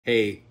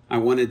Hey, I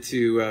wanted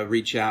to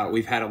reach out.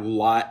 We've had a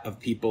lot of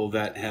people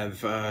that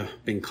have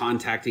been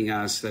contacting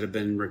us that have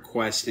been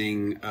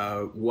requesting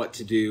what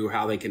to do,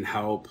 how they can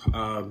help.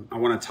 I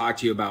want to talk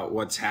to you about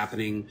what's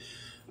happening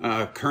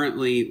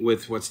currently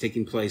with what's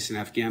taking place in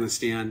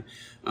Afghanistan.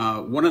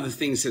 One of the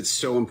things that's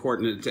so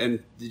important,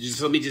 and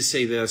just let me just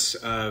say this: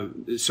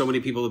 so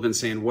many people have been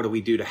saying, "What do we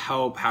do to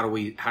help? How do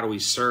we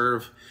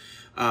serve?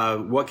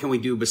 What can we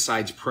do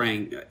besides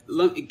praying?"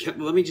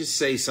 Let me just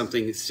say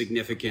something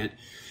significant.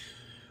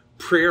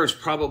 Prayer is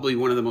probably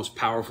one of the most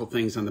powerful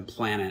things on the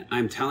planet.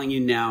 I'm telling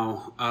you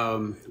now,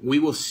 we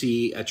will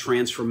see a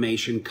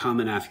transformation come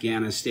in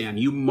Afghanistan.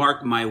 You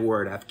mark my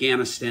word,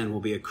 Afghanistan will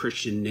be a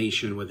Christian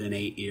nation within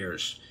 8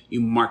 years. You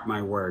mark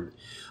my word.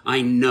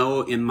 I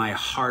know in my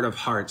heart of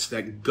hearts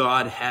that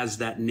God has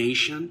that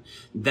nation.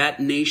 That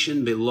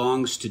nation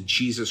belongs to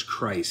Jesus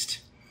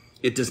Christ.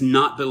 It does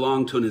not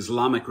belong to an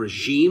Islamic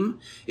regime.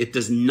 It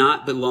does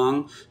not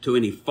belong to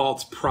any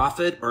false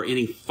prophet or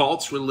any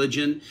false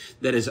religion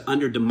that is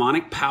under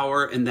demonic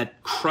power and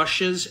that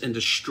crushes and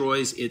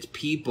destroys its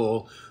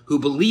people who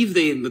believe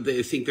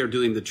they think they're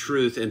doing the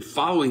truth and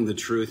following the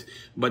truth,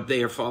 but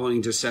they are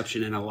following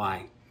deception and a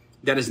lie.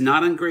 That is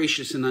not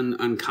ungracious and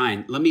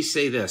unkind. Let me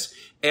say this.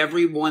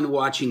 Everyone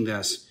watching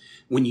this,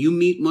 when you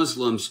meet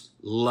Muslims,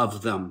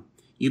 love them.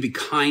 You be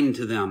kind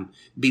to them,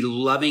 be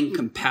loving,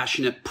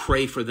 compassionate,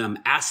 pray for them.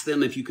 Ask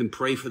them if you can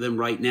pray for them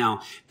right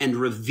now and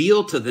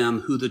reveal to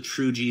them who the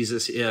true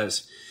Jesus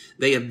is.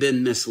 They have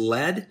been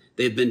misled.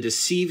 They have been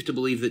deceived to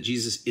believe that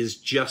Jesus is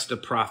just a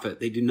prophet.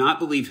 They do not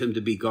believe him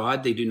to be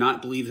God. They do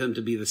not believe him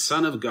to be the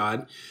Son of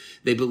God.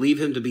 They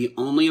believe him to be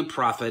only a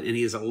prophet, and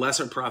he is a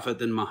lesser prophet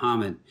than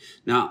Muhammad.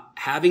 Now,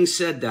 having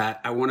said that,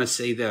 I want to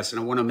say this,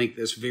 and I want to make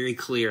this very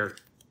clear.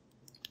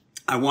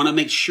 I want to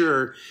make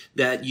sure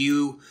that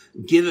you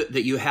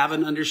have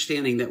an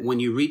understanding that when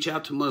you reach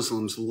out to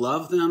Muslims,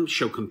 love them,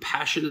 show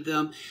compassion to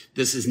them.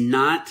 This is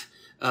not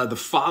the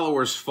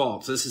follower's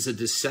fault. This is a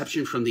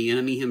deception from the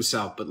enemy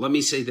himself. But let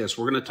me say this.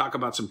 We're going to talk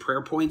about some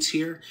prayer points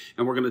here,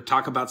 and we're going to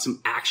talk about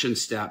some action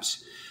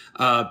steps.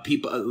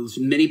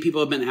 Many people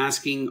have been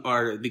asking,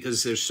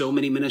 because there's so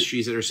many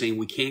ministries that are saying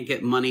we can't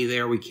get money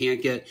there,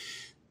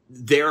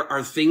 there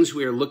are things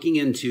we are looking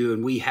into,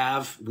 and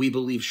we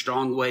believe,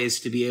 strong ways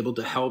to be able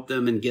to help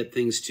them and get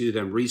things to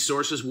them.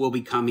 Resources will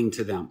be coming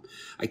to them.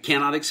 I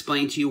cannot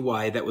explain to you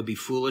why. That would be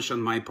foolish on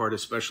my part,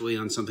 especially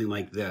on something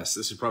like this.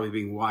 This is probably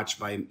being watched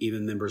by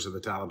even members of the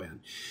Taliban.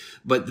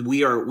 But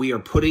we are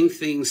putting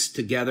things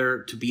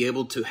together to be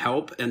able to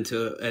help and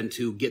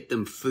to get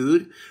them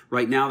food.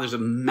 Right now, there's a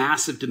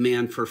massive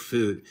demand for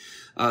food.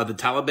 The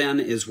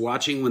Taliban is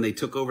watching when they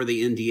took over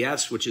the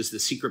NDS, which is the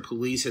secret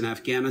police in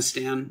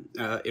Afghanistan.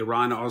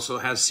 Iran also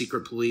has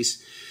secret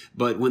police.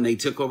 But when they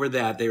took over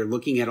that, they are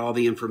looking at all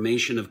the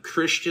information of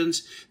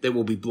Christians. They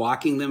will be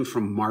blocking them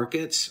from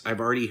markets. I've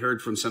already heard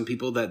from some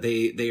people that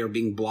they are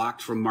being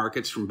blocked from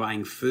markets from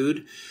buying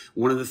food.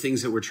 One of the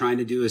things that we're trying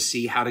to do is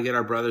see how to get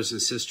our brothers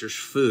and sisters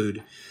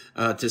food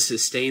to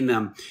sustain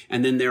them.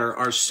 And then there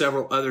are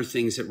several other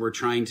things that we're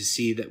trying to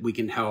see that we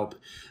can help.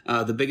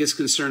 The biggest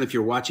concern, if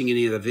you're watching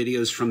any of the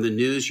videos from the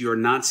news, you're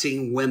not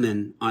seeing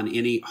women on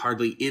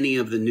hardly any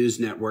of the news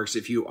networks.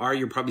 If you are,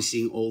 you're probably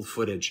seeing old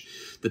footage.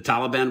 The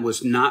Taliban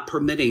was not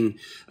permitting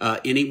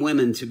any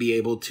women to be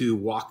able to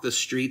walk the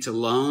streets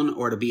alone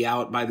or to be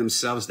out by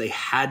themselves. They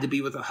had to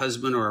be with a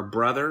husband or a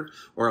brother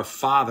or a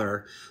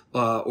father,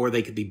 or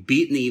they could be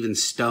beaten, even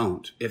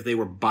stoned, if they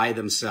were by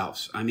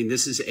themselves. I mean,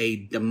 this is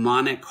a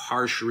demonic,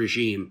 harsh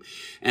regime.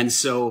 And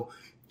so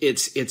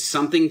it's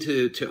something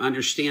to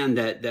understand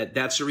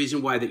that's the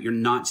reason why that you're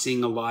not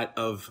seeing a lot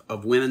of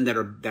women that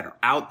are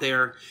out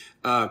there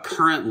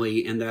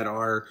currently and that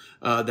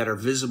are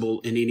visible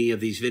in any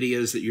of these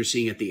videos that you're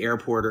seeing at the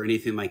airport or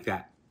anything like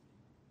that.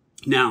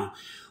 Now,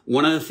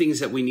 one of the things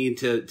that we need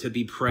to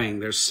be praying,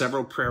 there's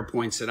several prayer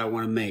points that I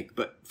want to make,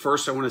 but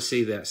first I want to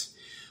say this.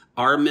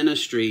 Our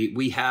ministry,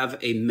 we have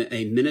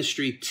a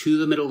ministry to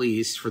the Middle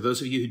East. For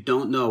those of you who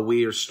don't know,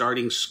 we are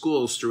starting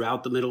schools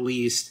throughout the Middle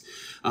East.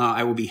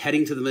 I will be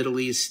heading to the Middle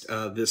East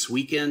this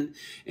weekend,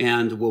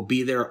 and we'll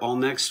be there all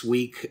next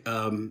week.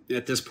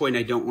 At this point,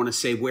 I don't want to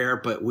say where,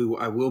 but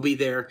I will be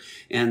there,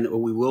 and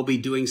we will be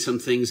doing some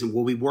things, and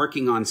we'll be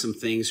working on some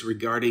things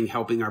regarding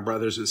helping our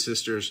brothers and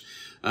sisters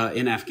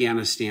in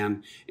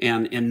Afghanistan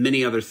and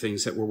many other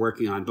things that we're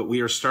working on. But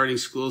we are starting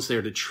schools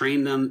there to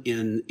train them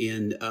in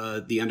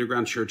the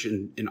underground church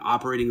in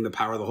operating the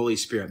power of the Holy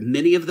Spirit.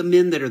 Many of the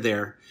men that are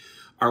there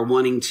are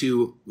wanting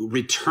to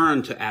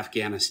return to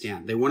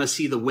Afghanistan. They want to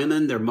see the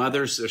women, their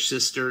mothers, their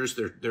sisters,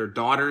 their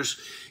daughters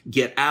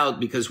get out,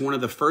 because one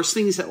of the first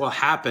things that will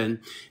happen,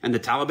 and the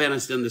Taliban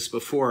has done this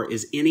before,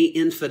 is any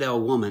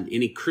infidel woman,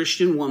 any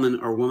Christian woman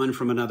or woman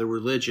from another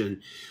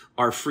religion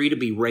are free to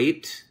be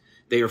raped.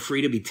 They are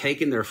free to be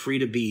taken. They're free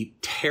to be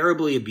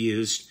terribly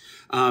abused.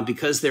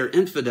 because they're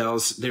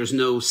infidels, there's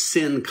no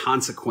sin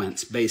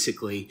consequence,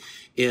 basically,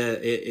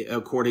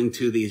 according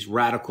to these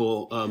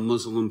radical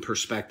Muslim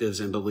perspectives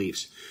and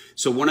beliefs.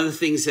 So one of the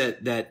things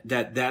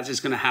that is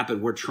going to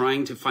happen, we're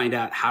trying to find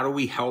out, how do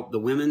we help the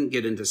women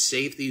get into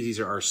safety? These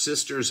are our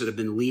sisters that have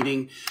been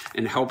leading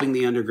and helping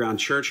the underground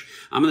church.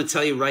 I'm going to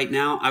tell you right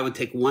now, I would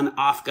take one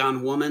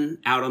Afghan woman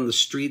out on the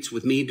streets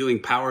with me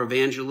doing power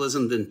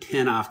evangelism than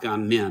 10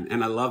 Afghan men.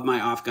 And I love my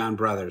Afghan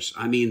brothers.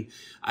 I mean,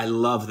 I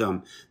love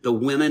them. The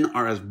women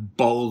are as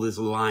bold as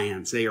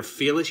lions. They are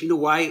fearless. You know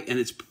why? And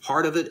it's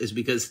part of it is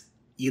because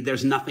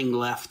there's nothing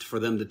left for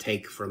them to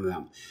take from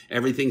them.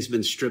 Everything's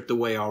been stripped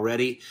away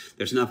already.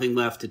 There's nothing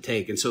left to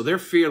take. And so they're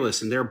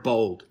fearless and they're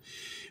bold.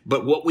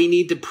 But what we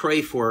need to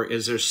pray for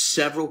is there's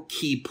several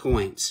key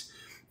points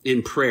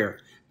in prayer.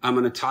 I'm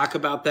going to talk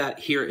about that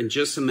here in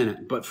just a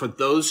minute. But for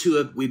those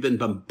we've been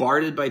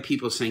bombarded by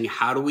people saying,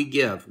 how do we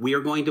give? We are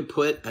going to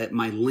put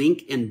my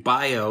link in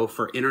bio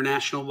for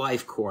International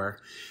Life Corps,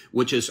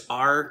 which is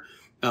our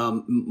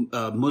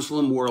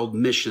Muslim world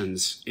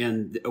missions.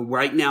 And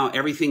right now,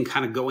 everything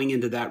kind of going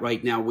into that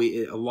right now,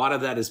 a lot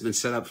of that has been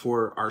set up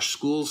for our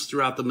schools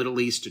throughout the Middle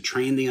East to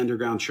train the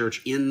underground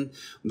church in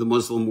the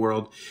Muslim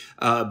world.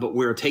 But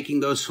we're taking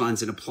those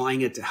funds and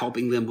applying it to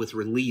helping them with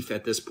relief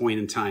at this point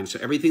in time. So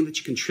everything that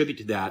you contribute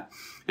to that.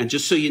 And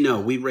just so you know,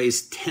 we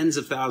raised tens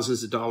of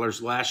thousands of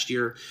dollars last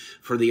year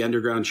for the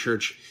underground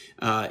church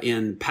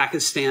in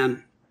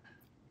Pakistan.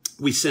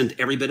 We sent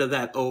every bit of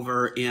that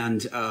over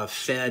and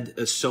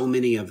fed so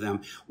many of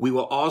them. We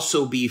will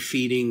also be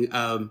feeding.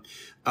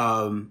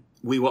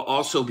 We will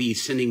also be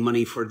sending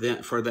money for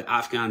the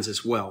Afghans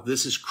as well.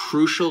 This is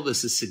crucial.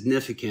 This is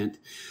significant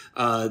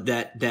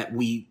that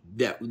we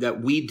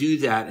do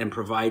that and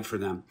provide for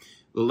them.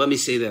 Well, let me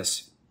say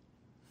this.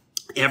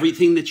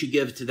 Everything that you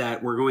give to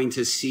that, we're going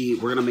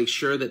to make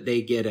sure that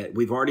they get it.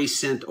 We've already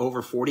sent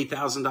over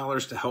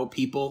 $40,000 to help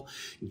people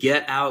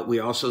get out.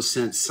 We also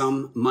sent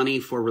some money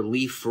for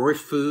relief for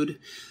food.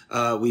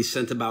 We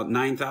sent about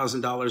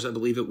 $9,000, I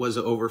believe it was,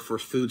 over for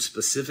food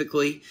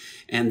specifically.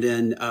 And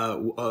then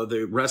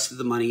the rest of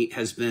the money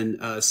has been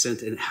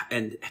sent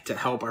and to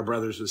help our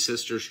brothers and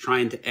sisters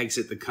trying to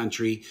exit the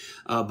country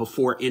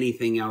before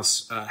anything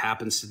else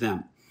happens to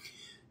them.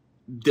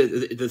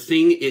 The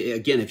thing,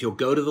 again, if you'll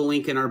go to the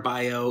link in our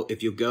bio,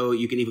 you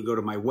can even go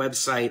to my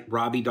website,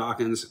 Robby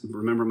Dawkins.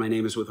 Remember, my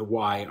name is with a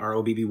Y,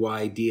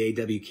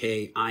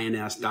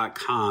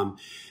 ROBBYDAWKINS.com.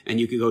 And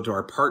you can go to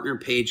our partner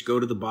page, go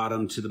to the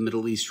bottom to the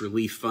Middle East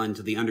Relief Fund,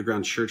 to the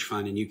Underground Church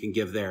Fund, and you can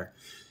give there.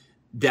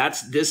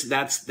 That's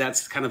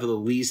kind of the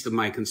least of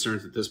my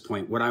concerns at this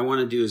point. What I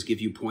want to do is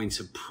give you points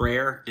of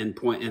prayer and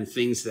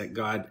things that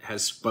God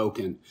has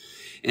spoken.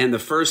 And the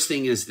first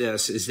thing is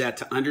that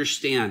to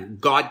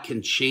understand God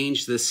can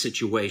change this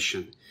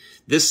situation.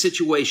 This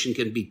situation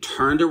can be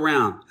turned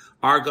around.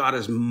 Our God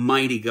is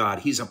mighty God.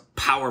 He's a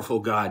powerful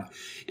God.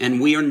 And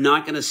we are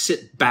not going to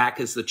sit back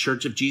as the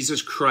Church of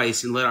Jesus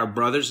Christ and let our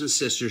brothers and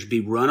sisters be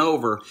run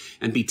over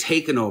and be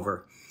taken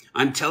over.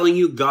 I'm telling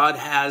you, God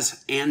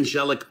has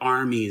angelic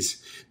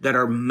armies that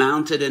are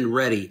mounted and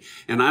ready.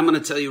 And I'm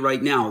going to tell you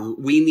right now,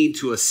 we need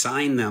to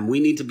assign them. We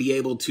need to be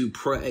able to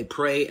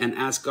pray and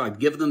ask God,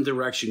 give them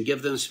direction,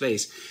 give them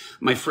space.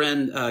 My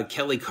friend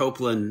Kelly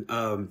Copeland,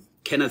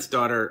 Kenneth's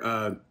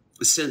daughter,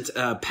 sent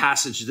a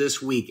passage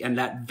this week, and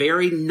that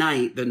very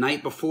night, the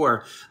night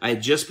before, I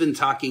had just been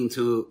talking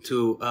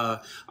to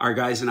our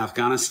guys in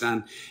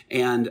Afghanistan,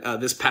 and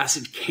this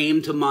passage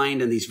came to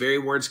mind, and these very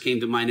words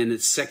came to mind, and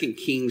it's 2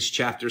 Kings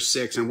chapter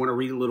 6. I want to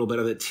read a little bit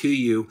of it to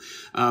you.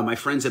 My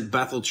friends at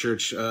Bethel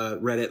Church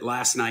read it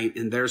last night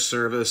in their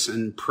service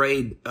and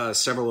prayed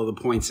several of the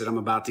points that I'm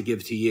about to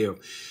give to you.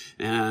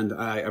 And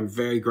I'm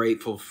very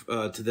grateful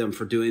to them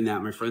for doing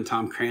that. My friend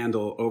Tom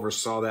Crandall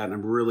oversaw that, and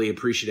I'm really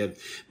appreciative.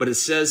 But it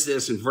says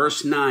this in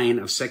verse 9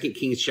 of 2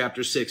 Kings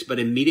chapter 6, "But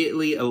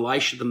immediately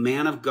Elisha, the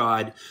man of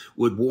God,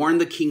 would warn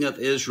the king of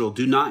Israel,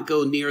 'Do not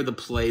go near the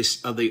place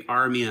of the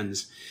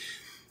Arameans.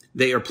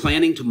 They are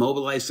planning to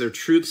mobilize their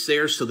troops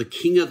there.' So the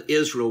king of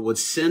Israel would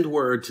send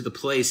word to the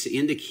place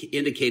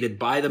indicated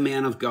by the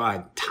man of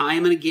God.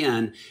 Time and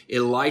again,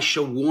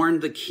 Elisha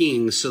warned the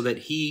king so that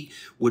he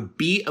would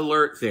be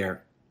alert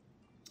there.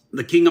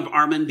 The king of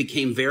Aram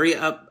became very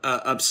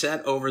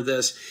upset over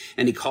this,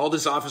 and he called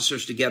his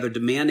officers together,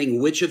 demanding,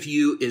 'Which of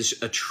you is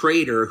a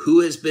traitor who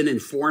has been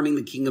informing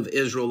the king of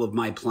Israel of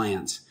my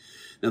plans?'"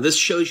 Now, this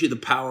shows you the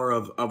power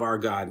of our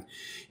God.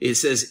 It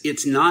says,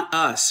 "It's not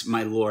us,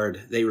 my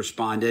lord," they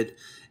responded.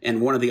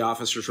 And one of the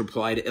officers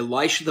replied,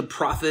 "Elisha, the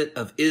prophet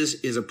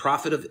is a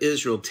prophet of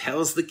Israel,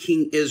 tells the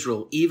king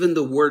Israel even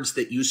the words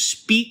that you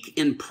speak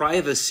in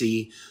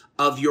privacy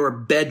of your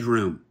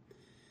bedroom."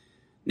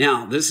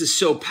 Now, this is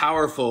so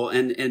powerful,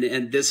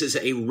 and this is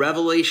a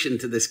revelation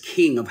to this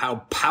king of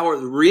how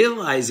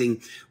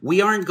realizing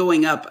we aren't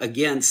going up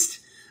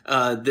against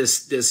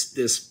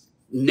this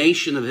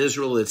nation of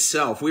Israel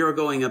itself. We are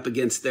going up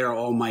against their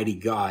almighty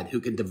God,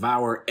 who can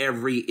devour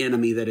every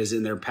enemy that is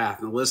in their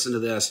path. Now, listen to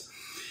this.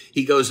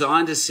 He goes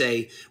on to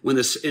say,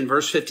 in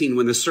verse 15,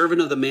 when the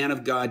servant of the man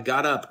of God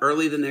got up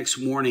early the next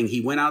morning,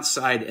 he went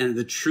outside, and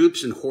the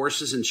troops and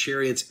horses and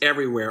chariots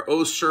everywhere.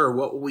 "Oh, sir,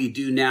 what will we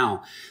do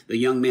now?" the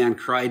young man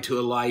cried to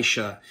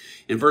Elisha.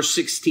 In verse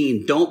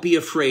 16, "Don't be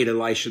afraid,"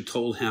 Elisha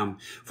told him,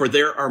 "for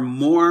there are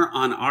more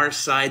on our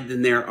side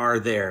than there are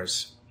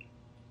theirs."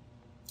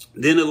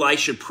 Then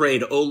Elisha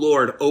prayed, "O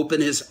Lord,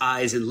 open his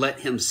eyes and let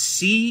him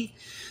see."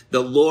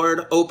 The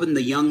Lord opened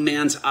the young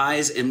man's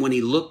eyes, and when he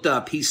looked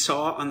up, he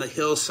saw on the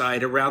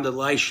hillside around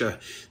Elisha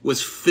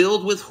was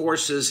filled with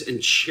horses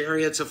and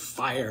chariots of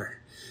fire.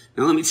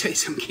 Now, let me tell you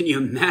something. Can you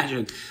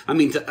imagine? I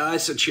mean, to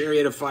us, a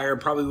chariot of fire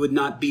probably would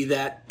not be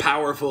that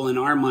powerful in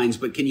our minds,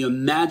 but can you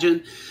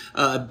imagine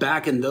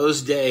back in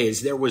those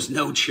days, there was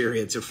no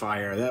chariots of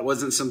fire. That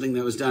wasn't something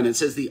that was done. It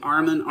says the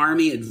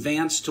army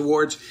advanced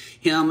towards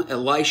him.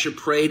 Elisha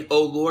prayed,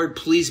 "O Lord,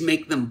 please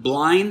make them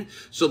blind."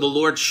 So the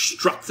Lord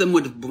struck them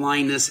with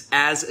blindness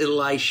as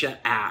Elisha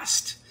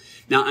asked.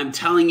 Now, I'm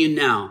telling you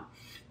now,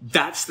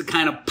 that's the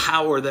kind of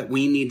power that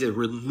we need to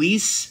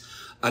release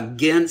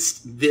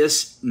against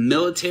this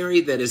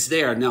military that is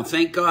there. Now,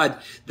 thank God,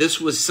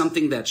 this was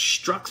something that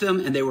struck them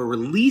and they were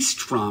released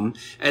from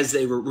as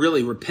they were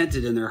really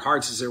repented in their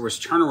hearts as there was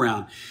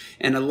turnaround.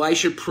 And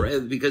Elisha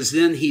prayed, because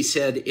then he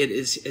said,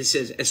 it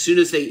says, as soon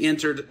as they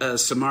entered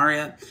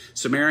Samaria,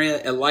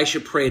 Elisha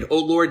prayed, "O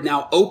Lord,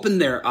 now open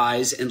their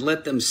eyes and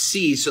let them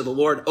see." So the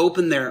Lord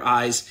opened their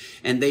eyes,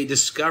 and they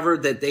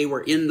discovered that they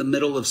were in the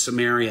middle of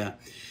Samaria.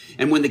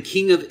 And when the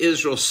king of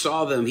Israel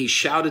saw them, he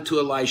shouted to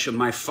Elisha,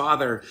 "My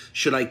father,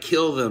 should I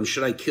kill them?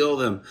 Should I kill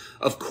them?"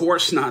 "Of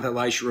course not,"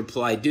 Elisha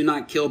replied. "Do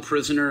not kill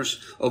prisoners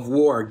of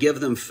war. Give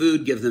them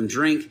food, give them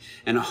drink,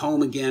 and a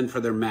home again for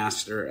their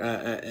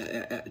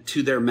master,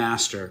 to their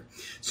master."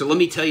 So let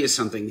me tell you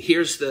something.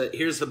 Here's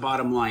the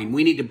bottom line.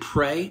 We need to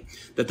pray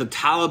that the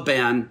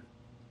Taliban,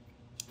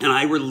 and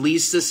I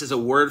release this as a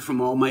word from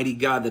Almighty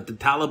God, that the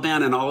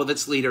Taliban and all of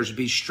its leaders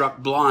be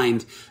struck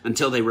blind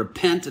until they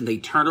repent and they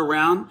turn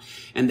around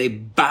and they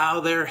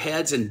bow their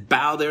heads and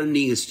bow their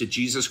knees to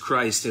Jesus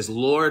Christ as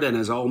Lord and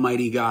as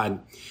Almighty God.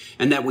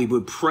 And that we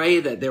would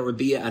pray that there would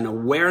be an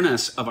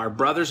awareness of our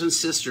brothers and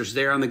sisters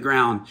there on the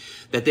ground,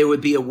 that they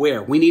would be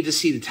aware. We need to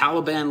see the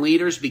Taliban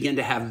leaders begin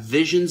to have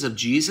visions of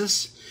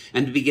Jesus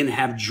and to begin to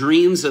have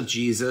dreams of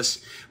Jesus,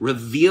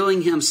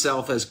 revealing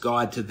himself as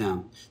God to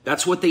them.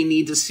 That's what they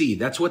need to see.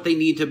 That's what they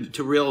need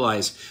to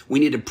realize. We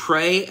need to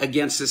pray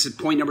against this. At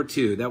point number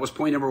 2. That was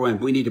point number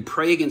 1. We need to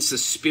pray against the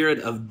spirit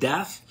of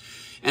death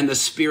and the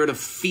spirit of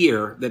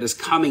fear that is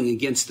coming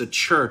against the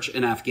church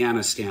in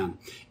Afghanistan.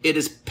 It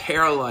is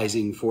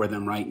paralyzing for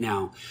them right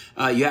now.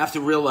 You have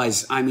to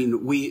realize, I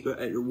mean,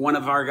 one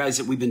of our guys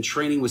that we've been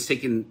training was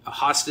taken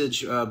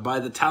hostage by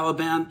the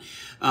Taliban.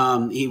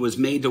 He was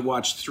made to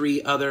watch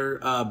 3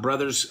 other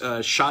brothers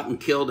shot and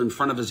killed in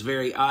front of his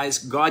very eyes.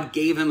 God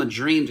gave him a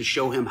dream to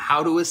show him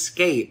how to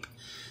escape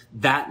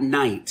that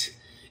night.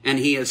 And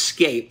he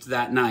escaped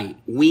that night.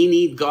 We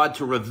need God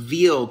to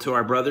reveal to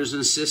our brothers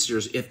and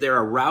sisters if there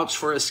are routes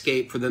for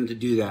escape for them to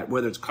do that,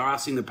 whether it's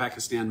crossing the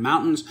Pakistan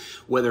mountains,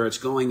 whether it's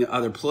going to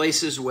other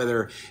places,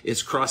 whether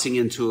it's crossing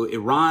into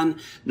Iran,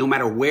 no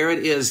matter where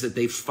it is, that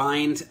they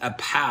find a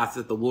path,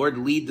 that the Lord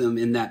lead them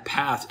in that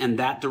path and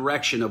that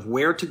direction of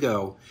where to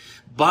go.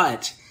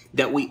 But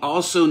that we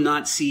also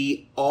not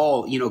see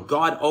all,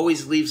 God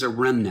always leaves a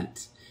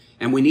remnant.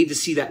 And we need to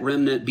see that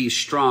remnant be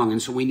strong.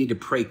 And so we need to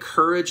pray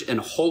courage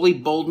and holy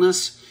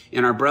boldness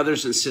in our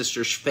brothers and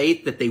sisters'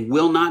 faith, that they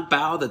will not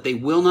bow, that they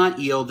will not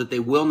yield, that they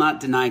will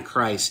not deny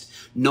Christ,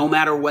 no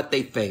matter what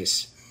they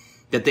face.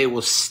 That they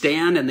will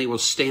stand and they will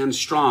stand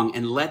strong,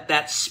 and let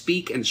that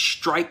speak and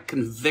strike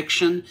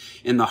conviction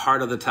in the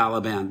heart of the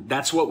Taliban.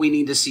 That's what we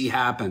need to see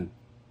happen.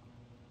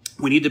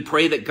 We need to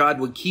pray that God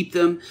would keep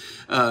them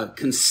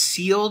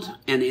concealed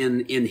and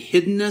in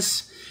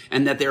hiddenness,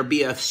 and that there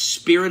be a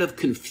spirit of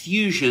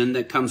confusion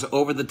that comes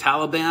over the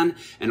Taliban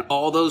and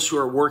all those who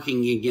are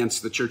working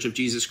against the Church of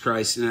Jesus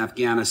Christ in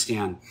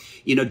Afghanistan.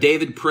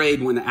 David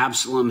prayed when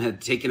Absalom had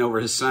taken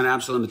over, his son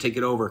Absalom had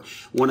taken over.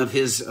 One of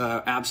his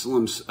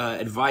Absalom's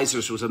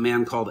advisors was a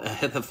man called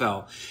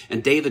Ahithophel.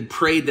 And David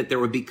prayed that there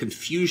would be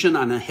confusion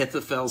on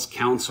Ahithophel's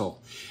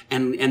counsel.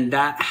 And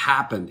that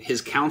happened.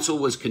 His counsel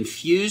was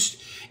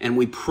confused. And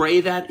we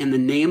pray that in the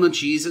name of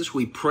Jesus.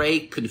 We pray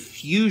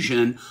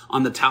confusion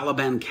on the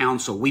Taliban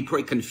council. We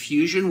pray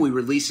confusion. We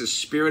release a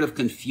spirit of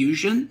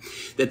confusion,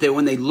 that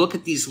when they look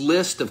at these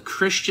lists of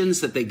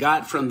Christians that they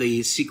got from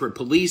the secret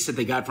police, that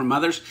they got from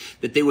others,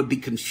 that they would be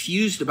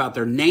confused about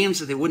their names,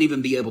 that they wouldn't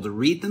even be able to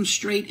read them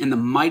straight. In the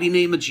mighty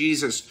name of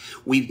Jesus,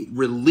 we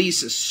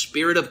release a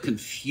spirit of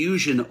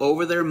confusion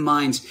over their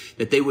minds,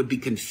 that they would be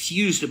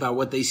confused about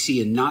what they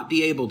see and not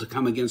be able to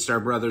come against our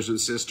brothers and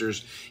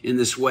sisters in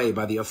this way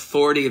by the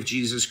authority of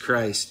Jesus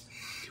Christ.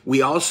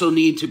 We also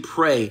need to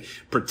pray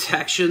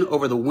protection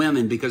over the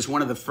women, because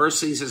one of the first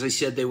things, as I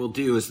said, they will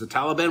do is the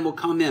Taliban will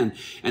come in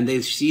and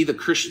they see the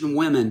Christian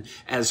women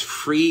as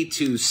free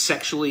to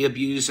sexually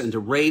abuse and to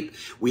rape.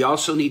 We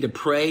also need to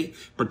pray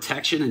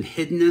protection and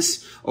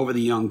hiddenness over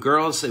the young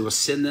girls. They will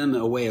send them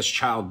away as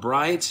child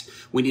brides.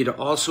 We need to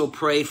also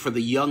pray for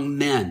the young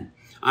men.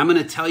 I'm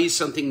going to tell you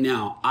something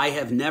now. I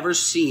have never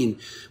seen,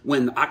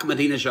 when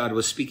Ahmadinejad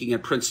was speaking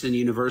at Princeton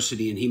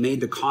University and he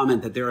made the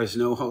comment that there is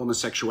no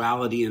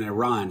homosexuality in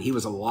Iran, he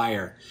was a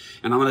liar.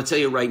 And I'm going to tell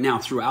you right now,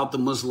 throughout the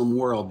Muslim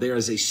world, there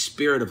is a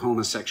spirit of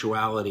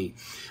homosexuality.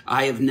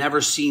 I have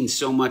never seen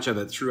so much of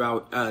it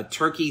throughout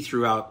Turkey,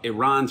 throughout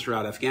Iran,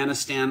 throughout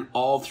Afghanistan,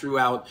 all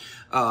throughout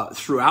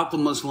the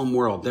Muslim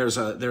world. There is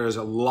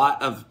a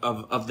lot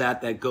of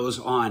that goes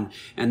on,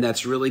 and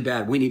that's really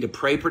bad. We need to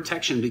pray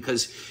protection,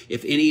 because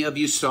if any of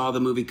you saw the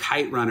movie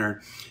Kite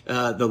Runner,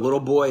 the little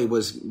boy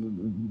was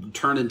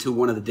turned into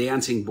one of the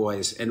dancing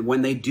boys. And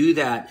when they do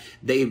that,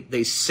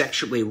 they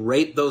sexually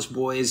rape those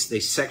boys. They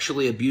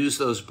sexually abuse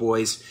those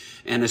boys.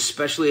 And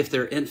especially if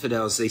they're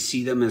infidels, they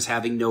see them as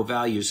having no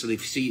value. So they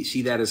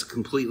see that as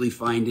completely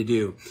fine to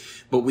do.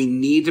 But we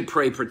need to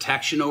pray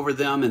protection over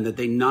them, and that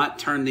they not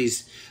turn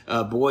these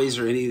boys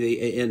or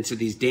into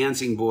these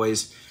dancing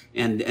boys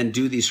and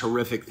do these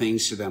horrific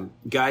things to them.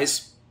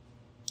 Guys,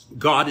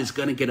 God is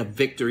going to get a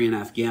victory in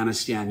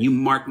Afghanistan. You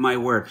mark my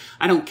word.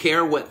 I don't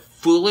care what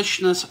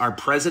foolishness our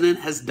president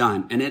has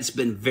done, and it's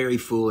been very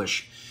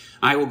foolish.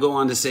 I will go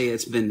on to say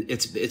it's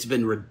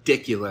been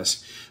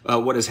ridiculous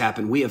what has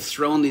happened. We have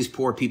thrown these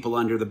poor people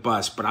under the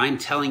bus, but I'm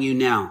telling you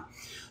now,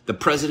 the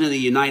President of the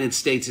United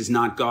States is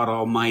not God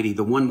Almighty.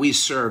 The one we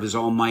serve is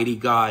Almighty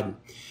God.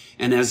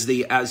 And as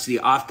the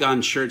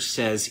Afghan church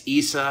says,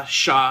 Isa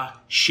Shah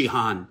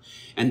Shihan,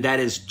 and that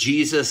is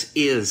Jesus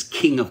is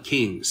King of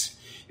Kings.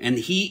 And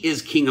he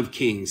is King of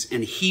Kings,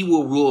 and he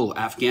will rule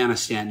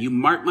Afghanistan. You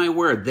mark my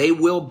word, they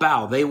will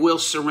bow, they will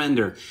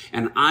surrender.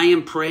 And I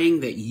am praying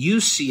that you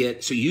see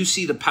it, so you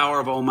see the power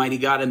of Almighty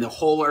God, and the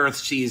whole earth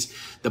sees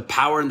the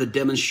power and the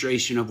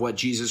demonstration of what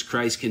Jesus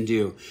Christ can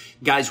do.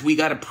 Guys, we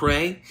got to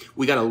pray.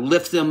 We got to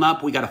lift them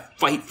up. We got to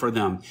fight for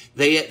them.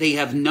 They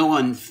have no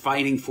one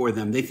fighting for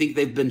them. They think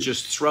they've been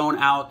just thrown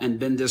out and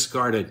been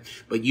discarded.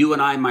 But you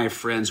and I, my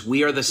friends,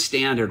 we are the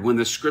standard. When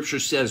the scripture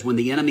says, when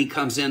the enemy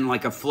comes in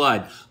like a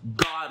flood,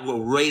 God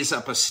will raise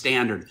up a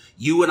standard.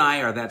 You and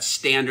I are that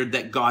standard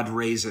that God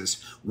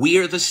raises. We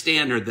are the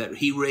standard that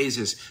he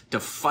raises to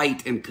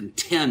fight and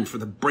contend for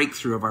the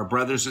breakthrough of our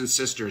brothers and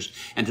sisters,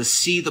 and to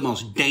see the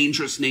most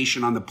dangerous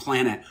nation on the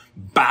planet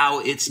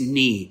bow its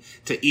knee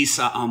to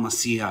Isa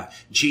al-Masih,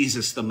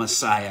 Jesus the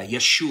Messiah,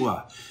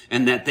 Yeshua,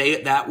 and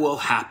that will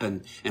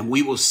happen, and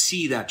we will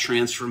see that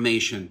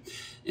transformation.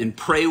 And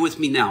pray with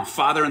me now.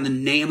 Father, in the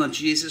name of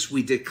Jesus,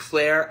 we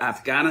declare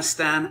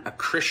Afghanistan a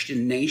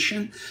Christian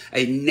nation,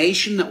 a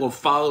nation that will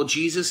follow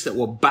Jesus, that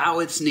will bow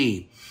its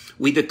knee.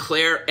 We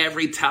declare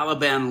every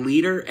Taliban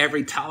leader,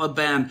 every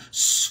Taliban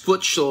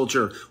foot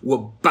soldier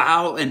will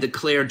bow and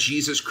declare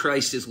Jesus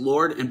Christ is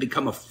Lord and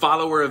become a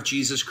follower of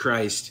Jesus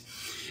Christ.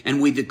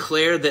 And we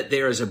declare that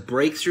there is a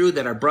breakthrough,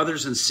 that our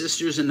brothers and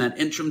sisters in that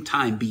interim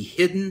time be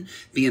hidden,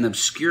 be in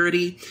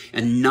obscurity,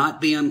 and not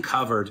be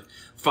uncovered.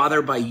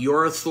 Father, by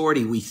your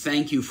authority, we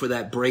thank you for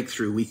that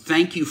breakthrough. We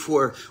thank you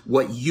for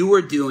what you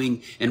are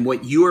doing and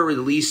what you are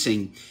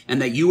releasing,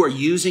 and that you are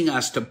using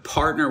us to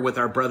partner with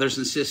our brothers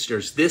and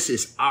sisters. This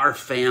is our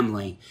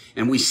family,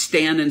 and we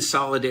stand in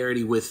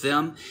solidarity with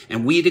them,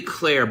 and we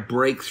declare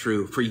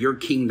breakthrough for your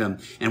kingdom,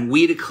 and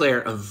we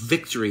declare a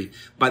victory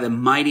by the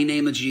mighty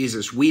name of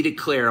Jesus. We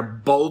declare a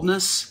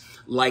boldness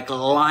like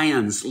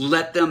lions.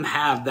 Let them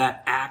have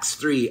that Acts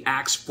 3,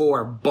 Acts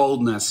 4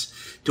 boldness,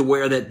 to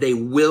where that they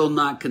will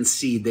not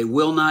concede, they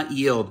will not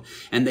yield,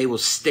 and they will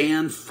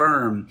stand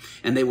firm,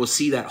 and they will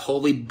see that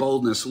holy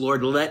boldness.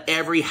 Lord, let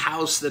every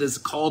house that is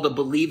called a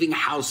believing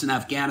house in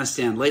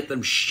Afghanistan, let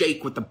them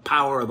shake with the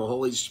power of the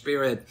Holy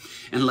Spirit,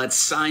 and let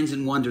signs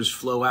and wonders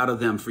flow out of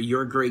them for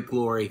your great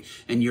glory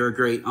and your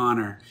great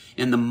honor.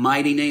 In the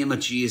mighty name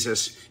of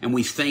Jesus, and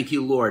we thank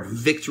you, Lord,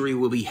 victory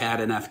will be had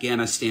in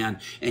Afghanistan,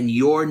 and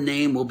your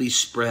name will be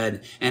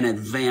spread and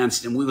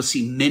advanced, and we will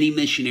see many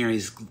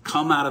missionaries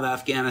come out of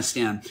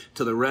Afghanistan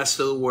to the rest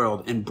of the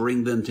world and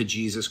bring them to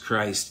Jesus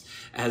Christ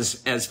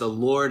as the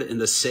Lord and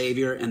the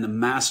Savior and the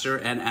Master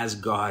and as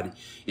God.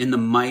 In the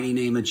mighty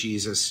name of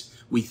Jesus,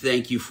 we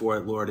thank you for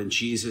it, Lord, in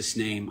Jesus'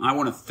 name. I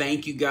want to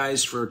thank you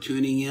guys for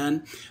tuning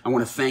in. I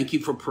want to thank you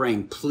for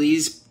praying.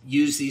 Please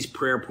use these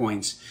prayer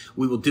points.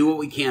 We will do what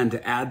we can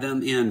to add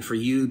them in for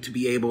you to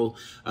be able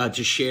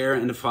to share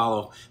and to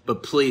follow.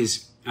 But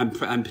please, I'm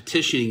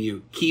petitioning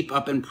you, keep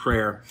up in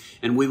prayer,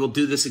 and we will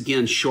do this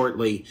again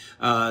shortly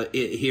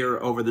here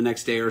over the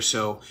next day or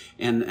so.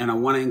 And I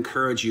want to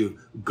encourage you,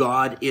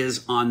 God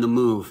is on the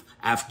move.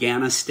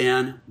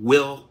 Afghanistan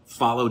will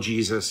follow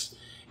Jesus,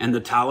 and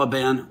the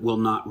Taliban will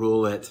not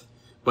rule it,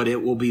 but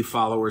it will be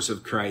followers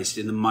of Christ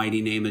in the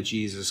mighty name of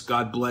Jesus.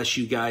 God bless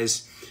you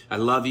guys. I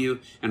love you,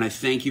 and I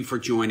thank you for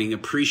joining.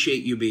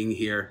 Appreciate you being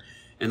here,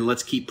 and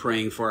let's keep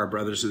praying for our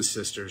brothers and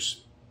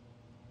sisters.